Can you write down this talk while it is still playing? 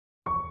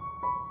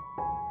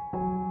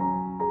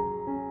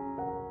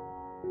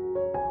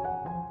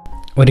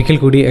ഒരിക്കൽ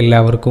കൂടി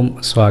എല്ലാവർക്കും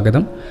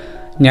സ്വാഗതം.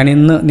 ഞാൻ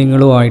ഇന്ന്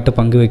നിങ്ങളുമായിട്ട്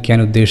പങ്കുവയ്ക്കാൻ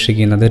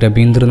ഉദ്ദേശിക്കുന്നത്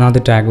രവീന്ദ്രനാഥ്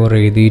ടാഗോർ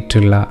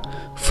എഴുതിയിട്ടുള്ള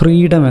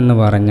ഫ്രീഡം എന്ന്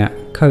പറഞ്ഞ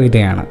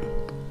കവിതയാണ്.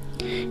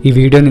 ഈ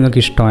വീഡിയോ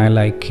നിങ്ങൾക്ക് ഇഷ്ടമായാൽ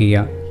ലൈക്ക്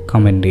ചെയ്യുക,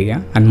 കമൻറ്റ്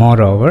ചെയ്യുക. ആൻഡ്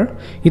മോർ ഓവർ,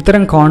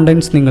 ഇത്തരം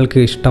കോണ്ടൻറ്റ്സ്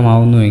നിങ്ങൾക്ക്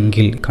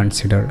ഇഷ്ടമാവുന്നുവെങ്കിൽ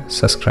consider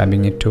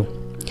subscribing it to.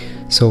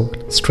 So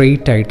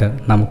straight ആയിട്ട്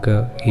നമുക്ക്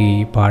ഈ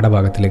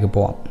പാഠഭാഗത്തിലേക്ക്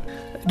പോവാം.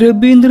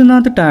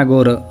 രവീന്ദ്രനാഥ്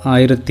ടാഗോർ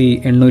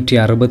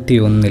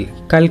 1861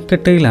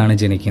 കൽക്കട്ടയിലാണ്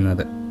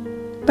ജനിക്കുന്നത്.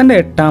 തൻ്റെ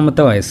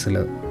 8ാമത്തെ വയസ്സിൽ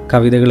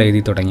കവിതകൾ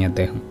എഴുതി തുടങ്ങിയ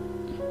അദ്ദേഹം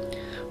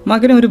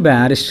മകനെ ഒരു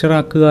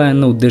ബാരിസ്റ്ററാക്കുക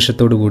എന്ന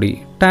ഉദ്ദേശത്തോടു കൂടി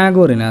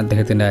ടാഗോറിനെ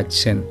അദ്ദേഹത്തിൻ്റെ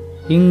അച്ഛൻ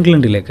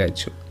ഇംഗ്ലണ്ടിലേക്ക്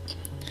അയച്ചു.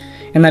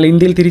 എന്നാൽ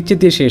ഇന്ത്യയിൽ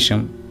തിരിച്ചെത്തിയ ശേഷം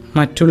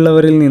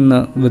മറ്റുള്ളവരിൽ നിന്ന്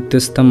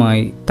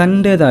വ്യത്യസ്തമായി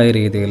തൻ്റേതായ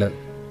രീതിയിൽ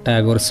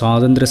ടാഗോർ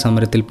സ്വാതന്ത്ര്യ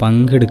സമരത്തിൽ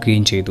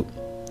പങ്കെടുക്കുകയും ചെയ്തു.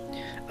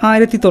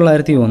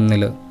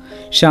 1901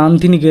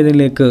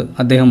 ശാന്തിനികേതനിലേക്ക്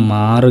അദ്ദേഹം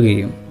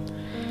മാറുകയും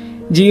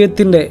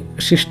ജീവിതത്തിൻ്റെ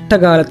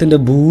ശിഷ്ടകാലത്തിൻ്റെ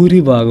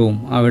ഭൂരിഭാഗവും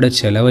അവിടെ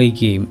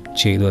ചെലവഴിക്കുകയും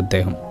ചെയ്തു.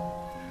 അദ്ദേഹം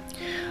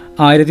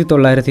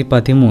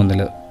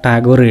 1913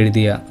 ടാഗോർ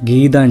എഴുതിയ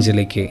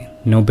ഗീതാഞ്ജലിക്ക്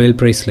നൊബേൽ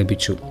പ്രൈസ്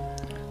ലഭിച്ചു.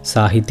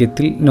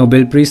 സാഹിത്യത്തിൽ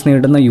നൊബേൽ പ്രൈസ്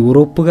നേടുന്ന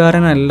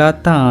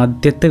യൂറോപ്പുകാരനല്ലാത്ത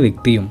ആദ്യത്തെ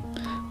വ്യക്തിയും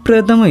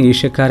പ്രഥമ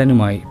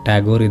ഏഷ്യക്കാരനുമായി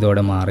ടാഗോർ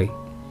ഇതോടെ മാറി.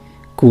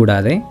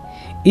 കൂടാതെ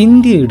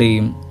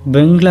ഇന്ത്യയുടെയും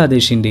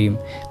ബംഗ്ലാദേശിൻ്റെയും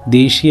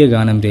ദേശീയ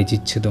ഗാനം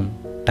രചിച്ചതും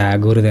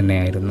ടാഗോർ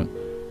തന്നെയായിരുന്നു.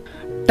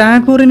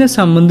 ടാഗോറിനെ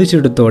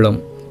സംബന്ധിച്ചിടത്തോളം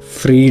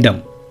ഫ്രീഡം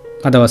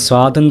അഥവാ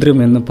സ്വാതന്ത്ര്യം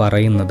എന്ന്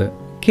പറയുന്നത്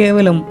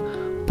കേവലം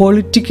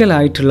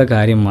പൊളിറ്റിക്കലായിട്ടുള്ള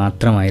കാര്യം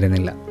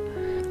മാത്രമായിരുന്നില്ല.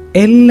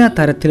 എല്ലാ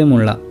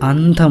തരത്തിലുമുള്ള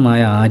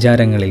അന്ധമായ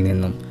ആചാരങ്ങളിൽ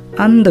നിന്നും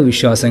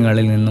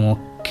അന്ധവിശ്വാസങ്ങളിൽ നിന്നും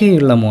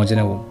ഒക്കെയുള്ള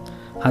മോചനവും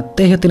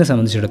അദ്ദേഹത്തിനെ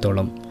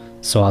സംബന്ധിച്ചിടത്തോളം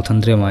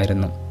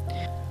സ്വാതന്ത്ര്യമായിരുന്നു.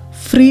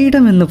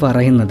 ഫ്രീഡം എന്ന്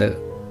പറയുന്നത്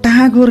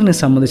ടാഗോറിനെ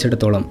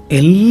സംബന്ധിച്ചിടത്തോളം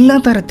എല്ലാ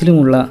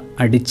തരത്തിലുമുള്ള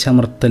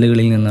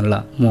അടിച്ചമർത്തലുകളിൽ നിന്നുള്ള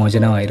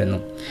മോചനമായിരുന്നു.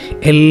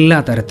 എല്ലാ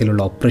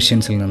തരത്തിലുള്ള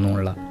ഓപ്പറേഷൻസിൽ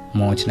നിന്നുമുള്ള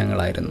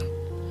മോചനങ്ങളായിരുന്നു.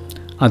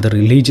 അത്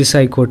റിലീജിയസ്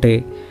ആയിക്കോട്ടെ,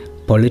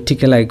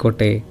 പൊളിറ്റിക്കൽ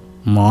ആയിക്കോട്ടെ,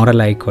 മോറൽ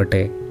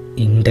ആയിക്കോട്ടെ,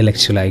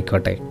 ഇൻ്റലക്ച്വൽ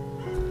ആയിക്കോട്ടെ.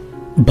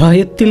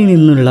 ഭയത്തിൽ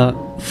നിന്നുള്ള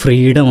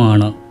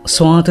ഫ്രീഡമാണ്,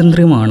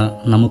 സ്വാതന്ത്ര്യമാണ്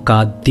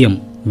നമുക്കാദ്യം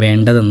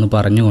വേണ്ടതെന്ന്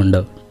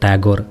പറഞ്ഞുകൊണ്ട്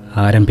ടാഗോർ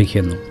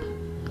ആരംഭിക്കുന്നു.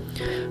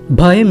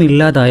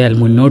 ഭയമില്ലാതായാൽ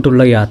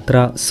മുന്നോട്ടുള്ള യാത്ര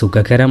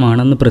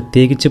സുഖകരമാണെന്ന്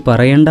പ്രത്യേകിച്ച്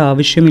പറയേണ്ട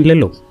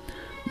ആവശ്യമില്ലല്ലോ.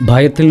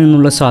 ഭയത്തിൽ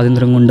നിന്നുള്ള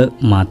സ്വാതന്ത്ര്യം കൊണ്ട്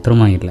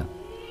മാത്രമായില്ല,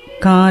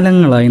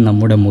 കാലങ്ങളായി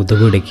നമ്മുടെ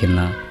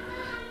മുതുകുടിക്കുന്ന,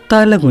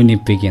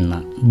 തലകുനിപ്പിക്കുന്ന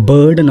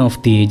ബേർഡൻ ഓഫ്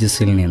ദി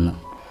ഏജസിൽ നിന്ന്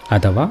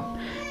അഥവാ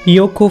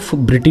യോക്ക് ഓഫ്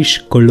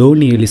ബ്രിട്ടീഷ്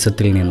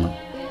കൊളോണിയലിസത്തിൽ നിന്ന്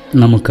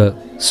നമുക്ക്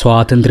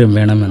സ്വാതന്ത്ര്യം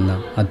വേണമെന്ന്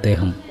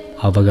അദ്ദേഹം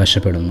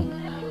അവകാശപ്പെടുന്നു.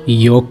 ഈ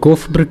യോക്ക്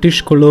ഓഫ്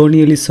ബ്രിട്ടീഷ്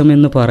കൊളോണിയലിസം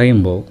എന്ന്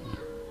പറയുമ്പോൾ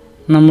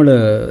നമ്മൾ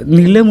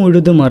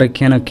നിലമുഴുത്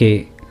മറിക്കാനൊക്കെ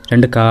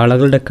 2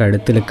 കാളകളുടെ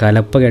കഴുത്തിൽ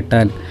കലപ്പ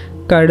കെട്ടാൻ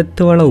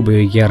കഴുത്തുവള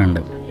ഉപയോഗിക്കാറുണ്ട്.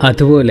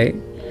 അതുപോലെ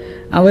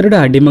അവരുടെ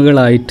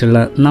അടിമകളായിട്ടുള്ള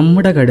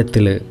നമ്മുടെ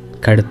കഴുത്തിൽ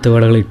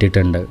കഴുത്തുവളകൾ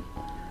ഇട്ടിട്ടുണ്ട്.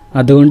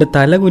 അതുകൊണ്ട്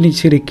തല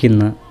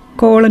കുനിച്ചിരിക്കുന്ന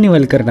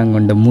കോളനിവൽക്കരണം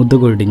കൊണ്ട്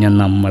മുതുകൊടിഞ്ഞ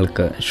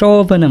നമ്മൾക്ക്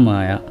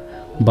ശോഭനമായ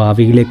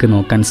ഭാവിയിലേക്ക്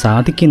നോക്കാൻ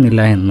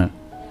സാധിക്കുന്നില്ല എന്ന്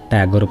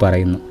ടാഗോർ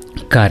പറയുന്നു.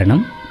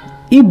 കാരണം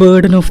ഈ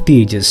ബേർഡൻ ഓഫ് ദി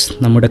ഏജസ്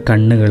നമ്മുടെ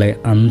കണ്ണുകളെ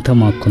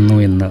അന്ധമാക്കുന്നു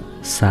എന്ന്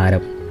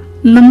സാരം.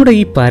 നമ്മുടെ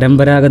ഈ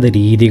പരമ്പരാഗത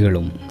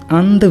രീതികളും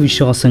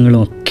അന്ധവിശ്വാസങ്ങളും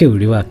ഒക്കെ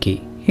ഒഴിവാക്കി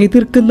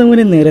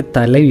എതിർക്കുന്നവന് നേരെ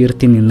തല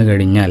ഉയർത്തി നിന്നു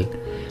കഴിഞ്ഞാൽ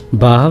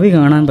ഭാവി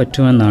കാണാൻ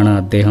പറ്റുമെന്നാണ്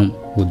അദ്ദേഹം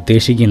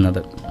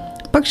ഉദ്ദേശിക്കുന്നത്.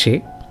 പക്ഷേ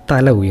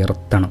തല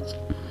ഉയർത്തണം.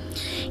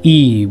 ഈ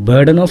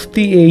ബേർഡൻ ഓഫ്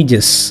ദി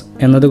ഏജസ്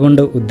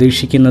എന്നതുകൊണ്ട്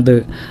ഉദ്ദേശിക്കുന്നത്,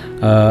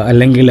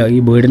 അല്ലെങ്കിൽ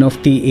ഈ ബേർഡൻ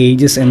ഓഫ് ദി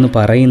ഏജസ് എന്ന്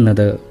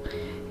പറയുന്നത്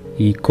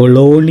ഈ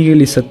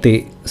കൊളോണിയലിസത്തെ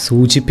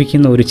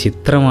സൂചിപ്പിക്കുന്ന ഒരു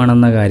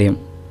ചിത്രമാണെന്ന കാര്യം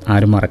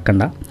ആരും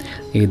മറക്കണ്ട.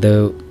 ഇത്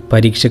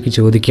പരീക്ഷയ്ക്ക്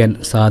ചോദിക്കാൻ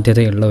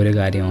സാധ്യതയുള്ള ഒരു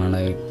കാര്യമാണ്.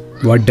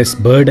 What does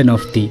burden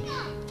of the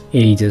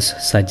ages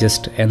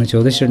suggest എന്ന്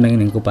ചോദിച്ചിട്ടുണ്ടെങ്കിൽ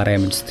നിങ്ങൾക്ക്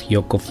പറയാം it's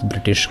yoke of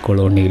British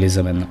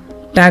colonialism എന്ന്.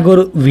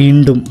 ടാഗോർ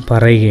വീണ്ടും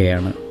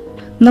പറയുകയാണ്,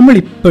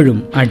 നമ്മളിപ്പോഴും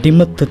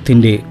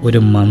അടിമത്തത്തിൻ്റെ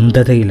ഒരു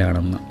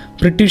മന്ദതയിലാണെന്ന്.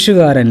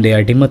 ബ്രിട്ടീഷുകാരൻ്റെ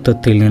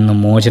അടിമത്തത്തിൽ നിന്ന്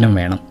മോചനം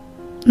വേണം.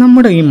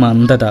 നമ്മുടെ ഈ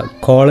മന്ദത,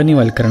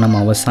 കോളനിവൽക്കരണം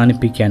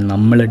അവസാനിപ്പിക്കാൻ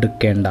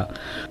നമ്മളെടുക്കേണ്ട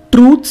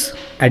ട്രൂത്ത്സ്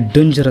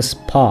അഡ്വഞ്ചറസ്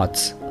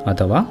പാത്സ്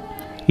അഥവാ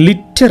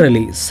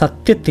ലിറ്ററലി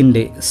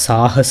സത്യത്തിൻ്റെ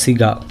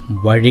സാഹസിക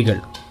വഴികൾ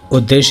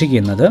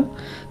ഉദ്ദേശിക്കുന്നത്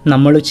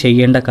നമ്മൾ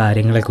ചെയ്യേണ്ട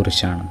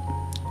കാര്യങ്ങളെക്കുറിച്ചാണ്,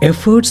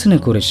 എഫേർട്സിനെ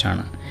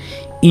കുറിച്ചാണ്.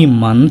 ഈ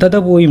മന്ദത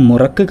പോയി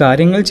മുറക്ക്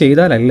കാര്യങ്ങൾ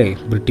ചെയ്താലല്ലേ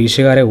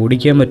ബ്രിട്ടീഷുകാരെ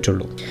ഓടിക്കാൻ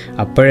പറ്റുള്ളൂ,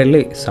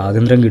 അപ്പോഴല്ലേ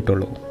സ്വാതന്ത്ര്യം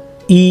കിട്ടുള്ളൂ.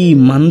 ഈ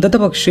മന്ദത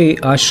പക്ഷേ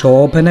ആ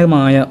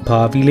ശോഭനമായ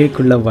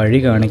ഭാവിയിലേക്കുള്ള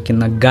വഴി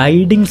കാണിക്കുന്ന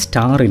ഗൈഡിങ്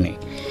സ്റ്റാറിനെ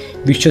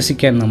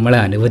വിശ്വസിക്കാൻ നമ്മളെ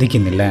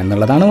അനുവദിക്കുന്നില്ല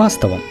എന്നുള്ളതാണ്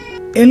വാസ്തവം.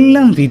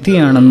 എല്ലാം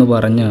വിധിയാണെന്ന്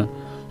പറഞ്ഞ്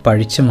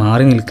പഴിച്ച്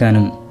മാറി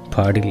നിൽക്കാനും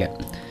പാടില്ല.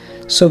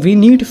 So we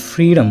need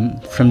freedom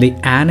from the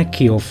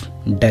ആനക്കി of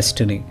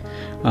destiny.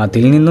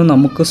 അതിൽ നിന്ന്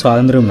നമുക്ക്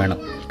സ്വാതന്ത്ര്യം വേണം.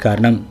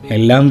 കാരണം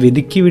എല്ലാം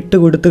വിധിക്ക് വിട്ട്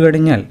കൊടുത്തു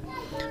കഴിഞ്ഞാൽ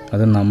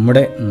അത്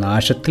നമ്മുടെ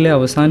നാശത്തിലേ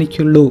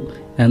അവസാനിക്കുള്ളൂ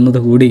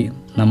എന്നതുകൂടി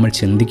നമ്മൾ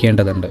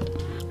ചിന്തിക്കേണ്ടതുണ്ട്.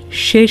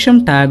 ശേഷം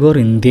ടാഗോർ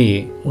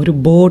ഇന്ത്യയെ ഒരു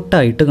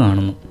ബോട്ടായിട്ട്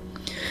കാണുന്നു.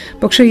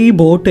 പക്ഷേ ഈ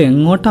ബോട്ട്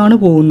എങ്ങോട്ടാണ്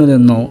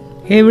പോകുന്നതെന്നോ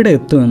എവിടെ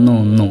എത്തുമെന്നോ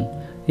ഒന്നും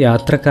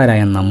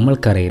യാത്രക്കാരായ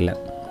നമ്മൾക്കറിയില്ല.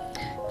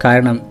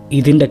 കാരണം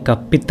ഇതിൻ്റെ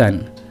കപ്പിത്താൻ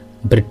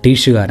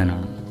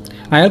ബ്രിട്ടീഷുകാരനാണ്.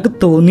 അയാൾക്ക്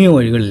തോന്നിയ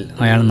വഴികളിൽ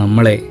അയാൾ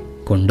നമ്മളെ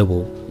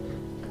കൊണ്ടുപോകും.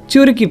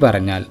 ചുരുക്കി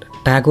പറഞ്ഞാൽ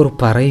ടാഗോർ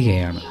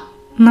പറയുകയാണ്,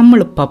 നമ്മൾ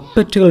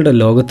പപ്പറ്റുകളുടെ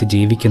ലോകത്ത്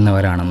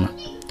ജീവിക്കുന്നവരാണെന്ന്,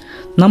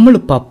 നമ്മൾ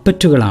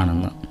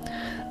പപ്പറ്റുകളാണെന്ന്.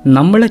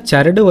 നമ്മളെ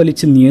ചരട്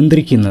വലിച്ച്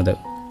നിയന്ത്രിക്കുന്നത്,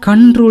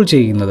 കൺട്രോൾ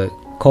ചെയ്യുന്നത്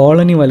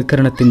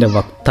കോളനിവൽക്കരണത്തിൻ്റെ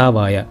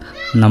വക്താവായ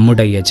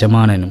നമ്മുടെ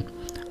യജമാനനും.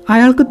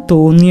 അയാൾക്ക്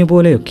തോന്നിയ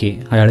പോലെയൊക്കെ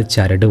അയാൾ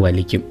ചരട്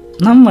വലിക്കും,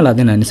 നമ്മൾ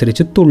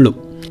അതിനനുസരിച്ച് തുള്ളും.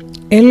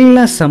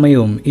 എല്ലാ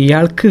സമയവും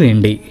ഇയാൾക്ക്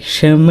വേണ്ടി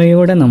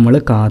ക്ഷമയോടെ നമ്മൾ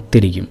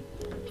കാത്തിരിക്കും.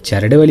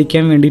 ചരട്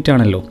വലിക്കാൻ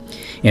വേണ്ടിയിട്ടാണല്ലോ,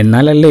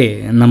 എന്നാലല്ലേ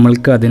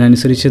നമ്മൾക്ക്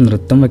അതിനനുസരിച്ച്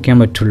നൃത്തം വയ്ക്കാൻ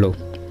പറ്റുള്ളൂ.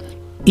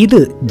 ഇത്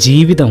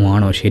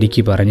ജീവിതമാണോ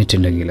ശരിക്കും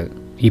പറഞ്ഞിട്ടുണ്ടെങ്കിൽ?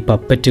 ഈ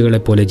പപ്പറ്റുകളെ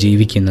പോലെ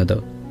ജീവിക്കുന്നത്,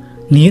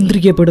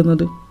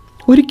 നിയന്ത്രിക്കപ്പെടുന്നത്?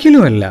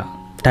 ഒരിക്കലുമല്ല.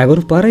 ടാഗോർ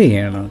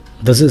പറയുകയാണ്,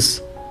 this is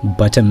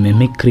but A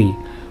mimicry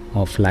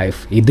of life.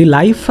 ഇത്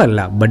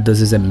ലൈഫല്ല, but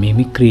this is A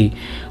mimicry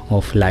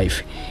of life.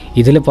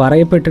 ഇതിൽ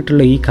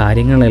പറയപ്പെട്ടിട്ടുള്ള ഈ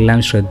കാര്യങ്ങളെല്ലാം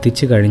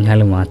ശ്രദ്ധിച്ചു കഴിഞ്ഞാൽ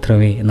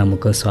മാത്രമേ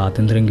നമുക്ക്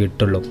സ്വാതന്ത്ര്യം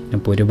കിട്ടുള്ളൂ.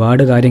 അപ്പോൾ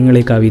ഒരുപാട് കാര്യങ്ങൾ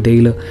ഈ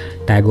കവിതയിൽ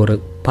ടാഗോർ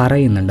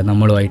പറയുന്നുണ്ട്,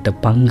 നമ്മളുമായിട്ട്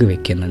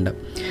പങ്കുവെക്കുന്നുണ്ട്.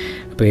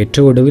 അപ്പോൾ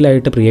ഏറ്റവും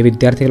ഒടുവിലായിട്ട് പ്രിയ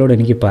വിദ്യാർത്ഥികളോട്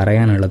എനിക്ക്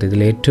പറയാനുള്ളത്,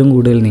 ഇതിലേറ്റവും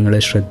കൂടുതൽ നിങ്ങൾ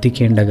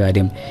ശ്രദ്ധിക്കേണ്ട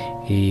കാര്യം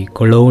ഈ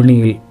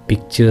കൊളോണിയൽ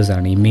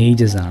പിക്ചേഴ്സാണ്,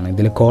 ഇമേജസാണ്.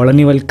 ഇതിൽ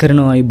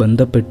കോളനിവൽക്കരണവുമായി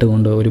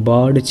ബന്ധപ്പെട്ടുകൊണ്ട്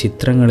ഒരുപാട്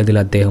ചിത്രങ്ങൾ ഇതിൽ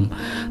അദ്ദേഹം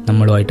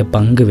നമ്മളുമായിട്ട്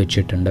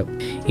പങ്കുവെച്ചിട്ടുണ്ട്.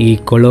 ഈ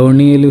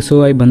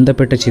കൊളോണിയലിസവുമായി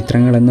ബന്ധപ്പെട്ട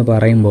ചിത്രങ്ങൾ എന്ന്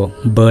പറയുമ്പോൾ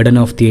ബേർഡൻ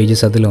ഓഫ് ദി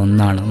ഏജസ്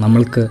അതിലൊന്നാണ്.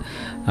 നമ്മൾക്ക്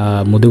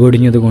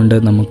മുതുകൊടിഞ്ഞത് കൊണ്ട്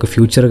നമുക്ക്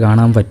ഫ്യൂച്ചർ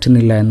കാണാൻ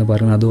പറ്റുന്നില്ല എന്ന്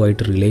പറയുന്നത്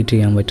അതുമായിട്ട് റിലേറ്റ്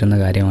ചെയ്യാൻ പറ്റുന്ന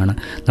കാര്യമാണ്.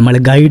 നമ്മൾ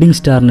ഗൈഡിങ്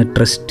സ്റ്റാറിനെ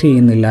ട്രസ്റ്റ്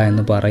ചെയ്യുന്നില്ല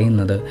എന്ന്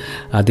പറയുന്നത്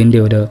അതിൻ്റെ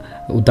ഒരു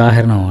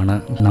ഉദാഹരണമാണ്.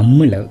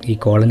 നമ്മൾ ഈ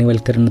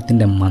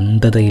കോളനിവൽക്കരണത്തിൻ്റെ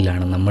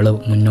മന്ദതയിലാണ്, നമ്മൾ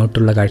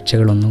മുന്നോട്ടുള്ള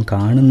കാഴ്ചകളൊന്നും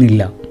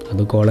കാണുന്നില്ല.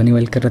 അത്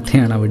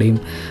കോളനിവൽക്കരണത്തെയാണ് അവിടെയും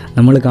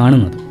നമ്മൾ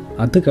കാണുന്നത്.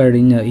 അത്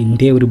കഴിഞ്ഞ്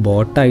ഇന്ത്യയെ ഒരു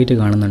ബോട്ടായിട്ട്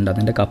കാണുന്നുണ്ട്,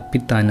 അതിൻ്റെ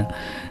കപ്പിത്താൻ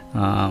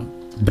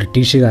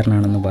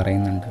ബ്രിട്ടീഷുകാരനാണെന്ന്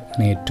പറയുന്നുണ്ട്.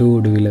 ഏറ്റവും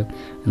ഒടുവിൽ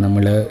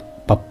നമ്മൾ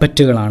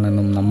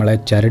പപ്പറ്റുകളാണെന്നും നമ്മളെ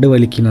ചരട്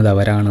വലിക്കുന്നത്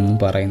അവരാണെന്നും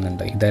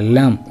പറയുന്നുണ്ട്.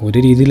 ഇതെല്ലാം ഒരു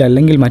രീതിയിൽ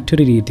അല്ലെങ്കിൽ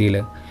മറ്റൊരു രീതിയിൽ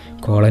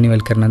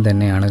കോളനിവൽക്കരണം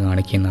തന്നെയാണ്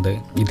കാണിക്കുന്നത്.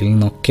 ഇതിൽ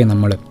നിന്നൊക്കെ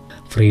നമ്മൾ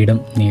ഫ്രീഡം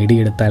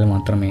നേടിയെടുത്താൽ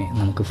മാത്രമേ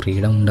നമുക്ക്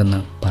ഫ്രീഡം ഉണ്ടെന്ന്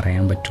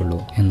പറയാൻ പറ്റുള്ളൂ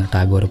എന്ന്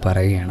ടാഗോർ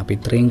പറയുകയാണ്. അപ്പോൾ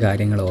ഇത്രയും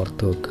കാര്യങ്ങൾ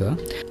ഓർത്ത് വെക്കുക.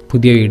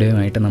 പുതിയ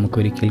വീഡിയോയുമായിട്ട്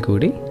നമുക്കൊരിക്കൽ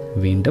കൂടി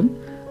വീണ്ടും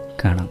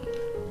കാണാം.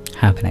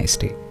 Have A nice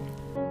day.